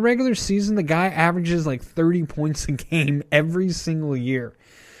listen, in the regular season, the guy averages like 30 points a game every single year.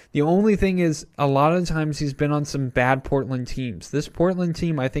 The only thing is, a lot of times he's been on some bad Portland teams. This Portland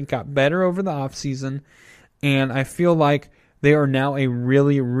team, I think, got better over the offseason, and I feel like they are now a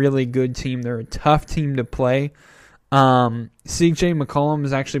really, really good team. They're a tough team to play. CJ McCollum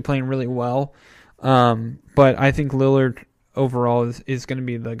is actually playing really well, but I think Lillard overall is going to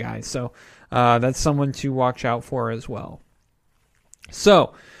be the guy. So that's someone to watch out for as well.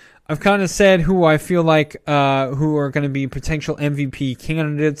 So I've kind of said who I feel like who are going to be potential MVP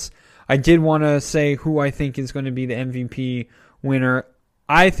candidates. I did want to say who I think is going to be the MVP winner.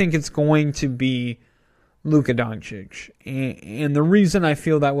 I think it's going to be Luka Doncic. And the reason I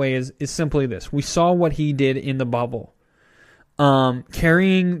feel that way is simply this. We saw what he did in the bubble.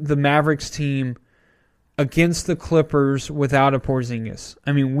 Carrying the Mavericks team against the Clippers without a Porzingis.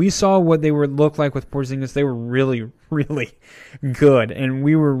 I mean, we saw what they would look like with Porzingis. They were really, really good, and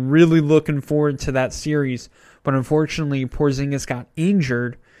we were really looking forward to that series. But unfortunately, Porzingis got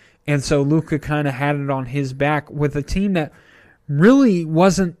injured, and so Luka kind of had it on his back with a team that really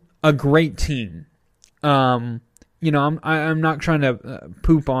wasn't a great team. I'm not trying to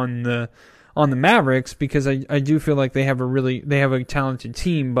poop on the Mavericks, because I do feel like they have a talented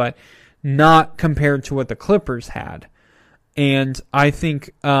team, but not compared to what the Clippers had. And I think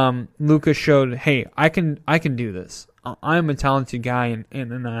Luka showed, hey, I can do this. I'm a talented guy, and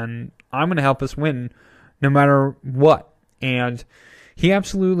I'm going to help us win no matter what. And he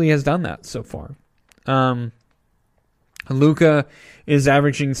absolutely has done that so far. Luka is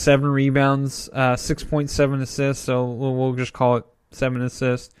averaging 7 rebounds, 6.7 assists, so we'll just call it 7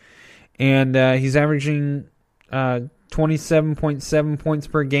 assists. And he's averaging 27.7 points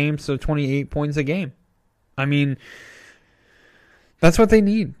per game, so 28 points a game. I mean, that's what they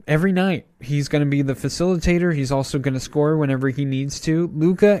need every night. He's going to be the facilitator. He's also going to score whenever he needs to.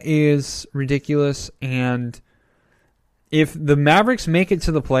 Luka is ridiculous, and if the Mavericks make it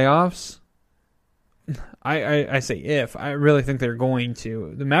to the playoffs, I say if. I really think they're going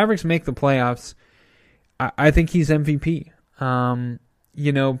to. The Mavericks make the playoffs, I think he's MVP.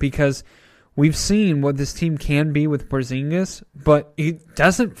 Because we've seen what this team can be with Porzingis, but it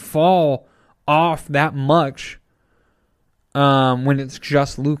doesn't fall off that much when it's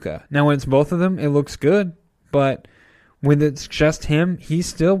just Luka. Now, when it's both of them, it looks good, but when it's just him, he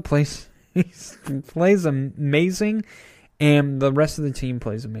still plays amazing, and the rest of the team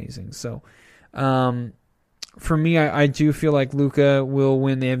plays amazing. So, for me, I do feel like Luka will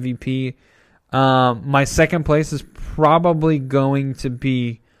win the MVP. My second place is probably going to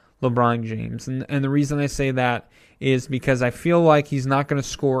be LeBron James. And the reason I say that is because I feel like he's not going to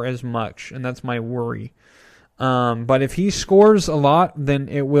score as much, and that's my worry. But if he scores a lot, then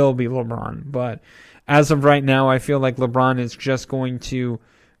it will be LeBron. But as of right now, I feel like LeBron is just going to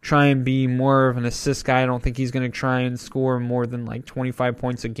try and be more of an assist guy. I don't think he's going to try and score more than like 25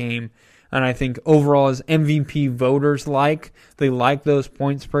 points a game. And I think overall, as MVP voters they like those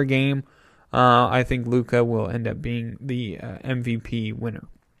points per game. I think Luka will end up being the MVP winner.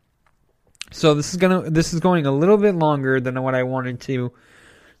 So this is going a little bit longer than what I wanted to,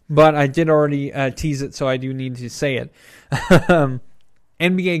 but I did already tease it, so I do need to say it.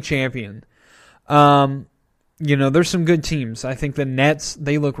 NBA champion. There's some good teams. I think the Nets,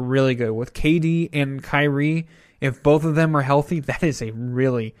 they look really good with KD and Kyrie. If both of them are healthy, that is a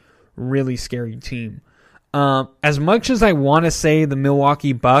really, really scary team. As much as I want to say the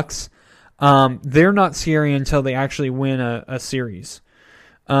Milwaukee Bucks, they're not scary until they actually win a series.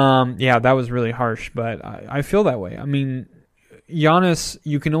 That was really harsh, but I feel that way. I mean, Giannis,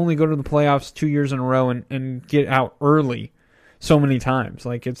 you can only go to the playoffs 2 years in a row and get out early so many times.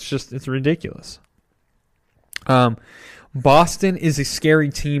 Like, it's ridiculous. Boston is a scary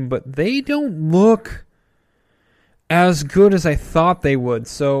team, but they don't look as good as I thought they would.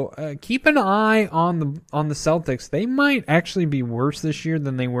 So keep an eye on the Celtics. They might actually be worse this year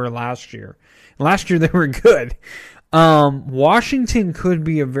than they were last year. Last year they were good. Washington could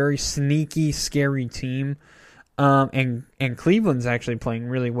be a very sneaky, scary team. And Cleveland's actually playing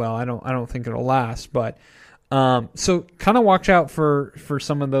really well. I don't think it'll last, but so kind of watch out for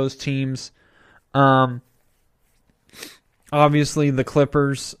some of those teams. Obviously the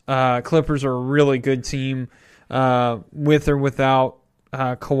Clippers. Clippers are a really good team, with or without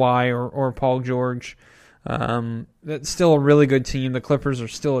Kawhi or Paul George. That's still a really good team. The Clippers are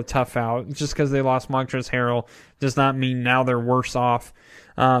still a tough out. Just because they lost Montrezl Harrell does not mean now they're worse off.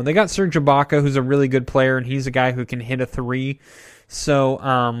 They got Serge Ibaka, who's a really good player, and he's a guy who can hit a three.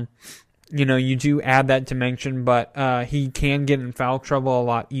 So, you do add that dimension, but he can get in foul trouble a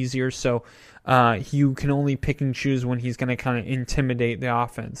lot easier. So, you can only pick and choose when he's going to kind of intimidate the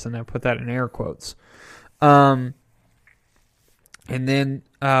offense, and I put that in air quotes. And then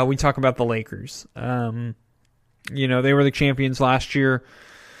we talk about the Lakers. They were the champions last year.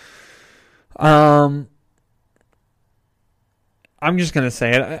 I'm just going to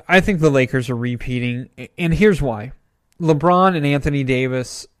say it. I think the Lakers are repeating, and here's why. LeBron and Anthony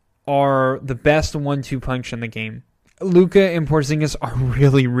Davis are the best 1-2 punch in the game. Luka and Porzingis are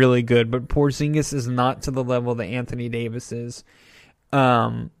really, really good, but Porzingis is not to the level that Anthony Davis is.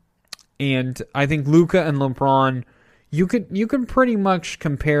 And I think Luka and LeBron, you could pretty much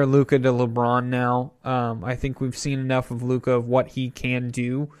compare Luka to LeBron now. I think we've seen enough of Luka of what he can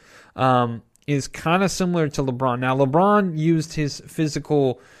do. Is kind of similar to LeBron. Now, LeBron used his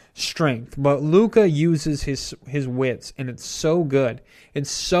physical strength, but Luka uses his wits, and it's so good.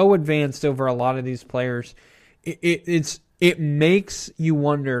 It's so advanced over a lot of these players. It makes you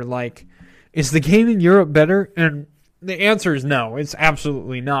wonder, like, is the game in Europe better? And the answer is no, it's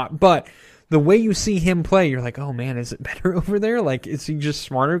absolutely not. But the way you see him play, you're like, oh man, is it better over there? Like, is he just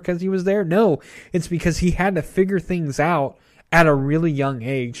smarter because he was there? No, it's because he had to figure things out at a really young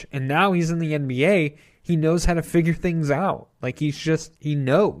age, and now he's in the NBA. He knows how to figure things out. Like, he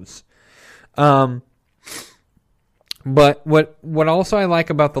knows. But what also I like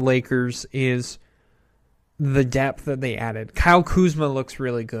about the Lakers is the depth that they added. Kyle Kuzma looks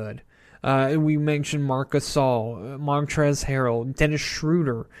really good. We mentioned Marc Gasol, Montrezl Harrell, Dennis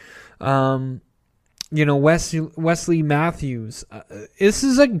Schroeder, Wesley Matthews. This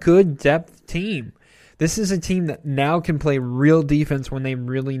is a good depth team. this is a team that now can play real defense when they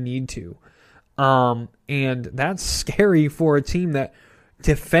really need to. And that's scary for a team that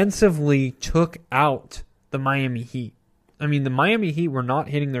defensively took out the Miami Heat. I mean, the Miami Heat were not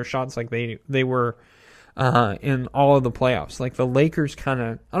hitting their shots like they were in all of the playoffs. Like the Lakers kind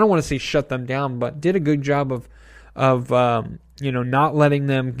of, I don't want to say shut them down, but did a good job of not letting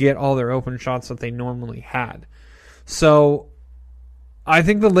them get all their open shots that they normally had. So I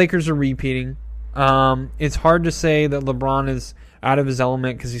think the Lakers are repeating. It's hard to say that LeBron is out of his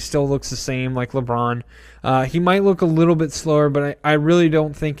element because he still looks the same like LeBron. He might look a little bit slower, but I really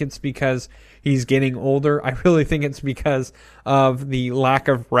don't think it's because he's getting older. I really think it's because of the lack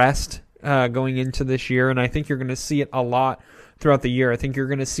of rest going into this year, and I think you're going to see it a lot throughout the year. I think you're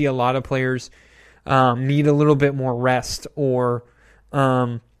going to see a lot of players need a little bit more rest or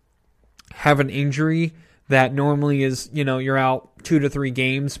have an injury that normally is, you're out 2 to 3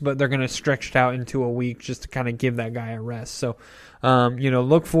 games, but they're going to stretch it out into a week just to kind of give that guy a rest. So,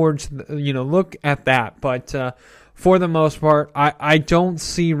 look forward to, look at that. But for the most part, I don't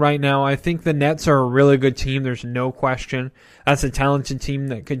see right now. I think the Nets are a really good team. There's no question. That's a talented team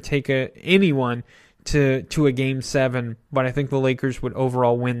that could take anyone to a Game 7. But I think the Lakers would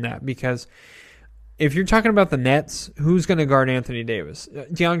overall win that because if you're talking about the Nets, who's going to guard Anthony Davis?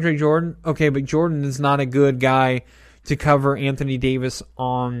 DeAndre Jordan? Okay, but Jordan is not a good guy to cover Anthony Davis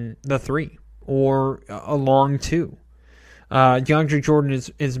on the 3 or a long 2. DeAndre Jordan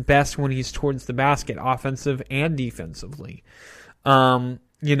is best when he's towards the basket, offensive and defensively.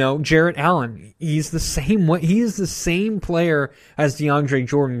 Jarrett Allen, he's the same way. He is the same player as DeAndre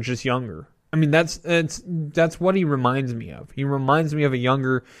Jordan, just younger. I mean, that's what he reminds me of. He reminds me of a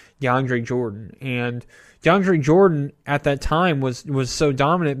younger DeAndre Jordan. And DeAndre Jordan at that time was so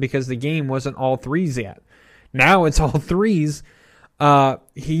dominant because the game wasn't all threes yet. Now it's all threes.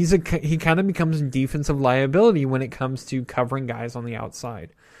 He kind of becomes a defensive liability when it comes to covering guys on the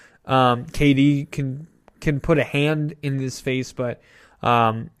outside. KD can put a hand in his face, but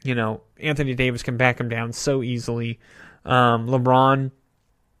Anthony Davis can back him down so easily. LeBron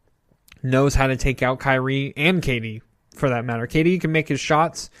knows how to take out Kyrie and KD for that matter. KD can make his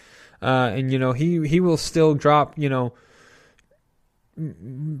shots, and he will still drop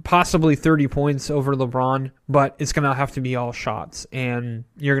possibly 30 points over LeBron, but it's gonna have to be all shots, and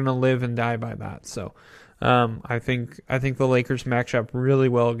you're gonna live and die by that. So I think the Lakers match up really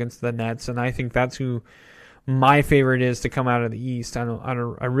well against the Nets, and I think that's who my favorite is to come out of the East. I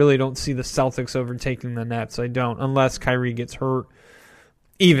really don't see the Celtics overtaking the Nets. I don't, unless Kyrie gets hurt.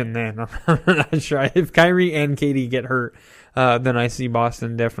 Even then, I'm not sure. If Kyrie and KD get hurt, then I see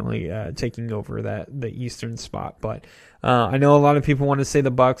Boston definitely taking over the Eastern spot. But I know a lot of people want to say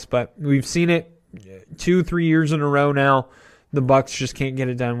the Bucks, but we've seen it 2-3 years in a row now. The Bucks just can't get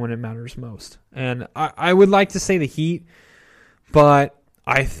it done when it matters most. And I would like to say the Heat, but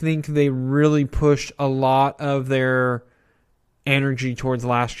I think they really pushed a lot of their energy towards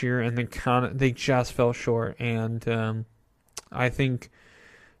last year, and they just fell short. And I think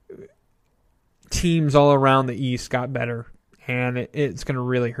teams all around the East got better, and it's going to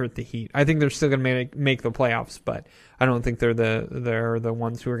really hurt the Heat. I think they're still going to make the playoffs, but I don't think they're the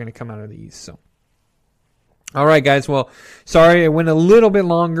ones who are going to come out of the East. So, all right, guys. Well, sorry it went a little bit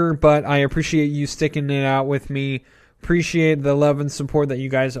longer, but I appreciate you sticking it out with me. Appreciate the love and support that you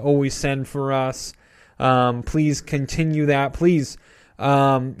guys always send for us. Please continue that. Please,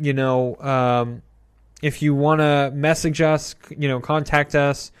 if you want to message us, contact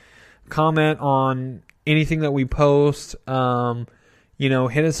us. Comment on anything that we post. Hit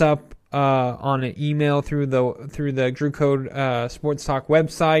us up on an email through the Drew Code Sports Talk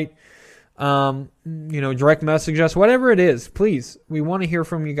website. Direct message us, whatever it is. Please, we want to hear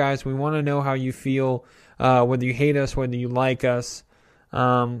from you guys. We want to know how you feel, whether you hate us, whether you like us.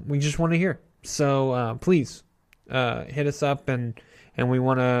 We just want to hear. So please hit us up, and we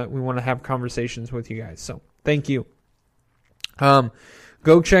want to have conversations with you guys. So thank you.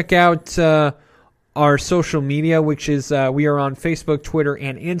 Go check out our social media, which is we are on Facebook, Twitter,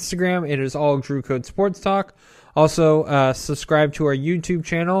 and Instagram. It is all Drew Code Sports Talk. Also, subscribe to our YouTube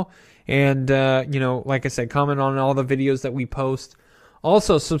channel, and like I said, comment on all the videos that we post.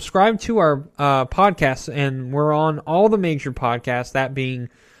 Also, subscribe to our podcast, and we're on all the major podcasts, that being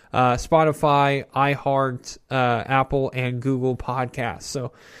Spotify, iHeart, Apple, and Google Podcasts.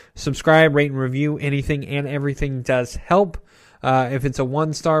 So subscribe, rate, and review. Anything and everything does help. If it's a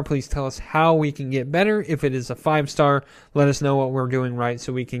 1-star, please tell us how we can get better. If it is a 5-star, let us know what we're doing right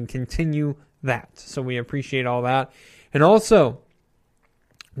so we can continue that. So we appreciate all that. And also,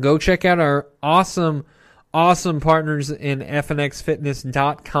 go check out our awesome awesome partners in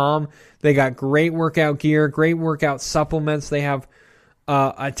fnxfitness.com. They got great workout gear, great workout supplements. They have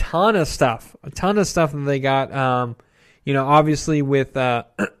a ton of stuff that they got. Obviously with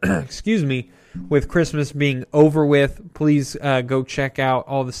with Christmas being over with, please go check out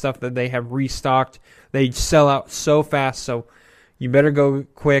all the stuff that they have restocked. They sell out so fast, so you better go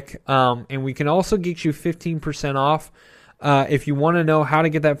quick. And we can also get you 15% off. If you want to know how to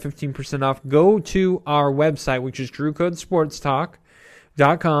get that 15% off, go to our website, which is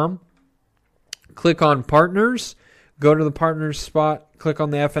drewcodesportstalk.com. Click on partners. Go to the partners spot. Click on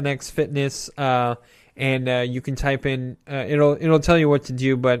the FNX Fitness, and you can type in. It'll tell you what to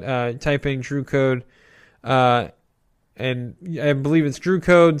do, but type in Drew Code, and I believe it's Drew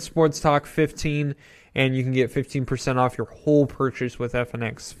Code Sports Talk 15, and you can get 15% off your whole purchase with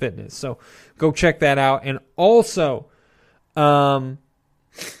FNX Fitness. So go check that out, and also. We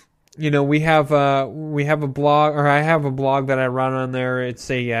have a blog, or I have a blog that I run on there.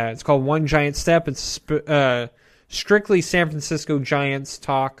 It's called One Giant Step. It's strictly San Francisco Giants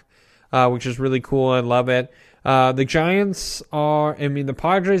talk, which is really cool. I love it. The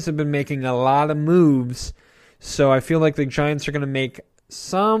Padres have been making a lot of moves, so I feel like the Giants are going to make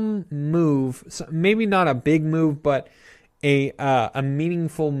some move, maybe not a big move, but a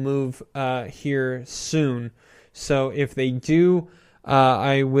meaningful move here soon. So if they do,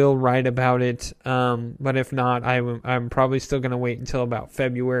 I will write about it. But if not, I'm probably still going to wait until about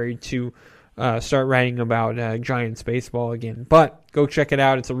February to start writing about Giants baseball again. But go check it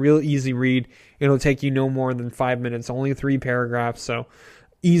out. It's a real easy read. It'll take you no more than 5 minutes, only 3 paragraphs. So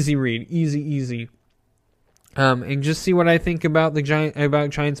easy read, easy. And just see what I think about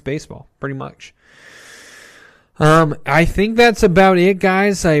Giants baseball, pretty much. I think that's about it,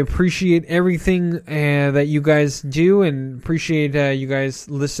 guys. I appreciate everything that you guys do, and appreciate you guys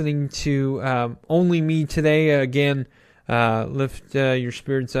listening to only me today. Again, lift your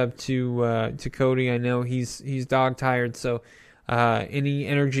spirits up to Cody. I know he's dog tired, so any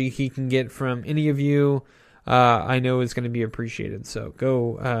energy he can get from any of you, I know is going to be appreciated. So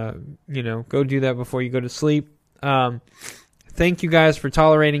go do that before you go to sleep. Thank you guys for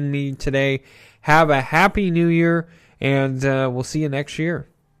tolerating me today. Have a happy new year, and we'll see you next year.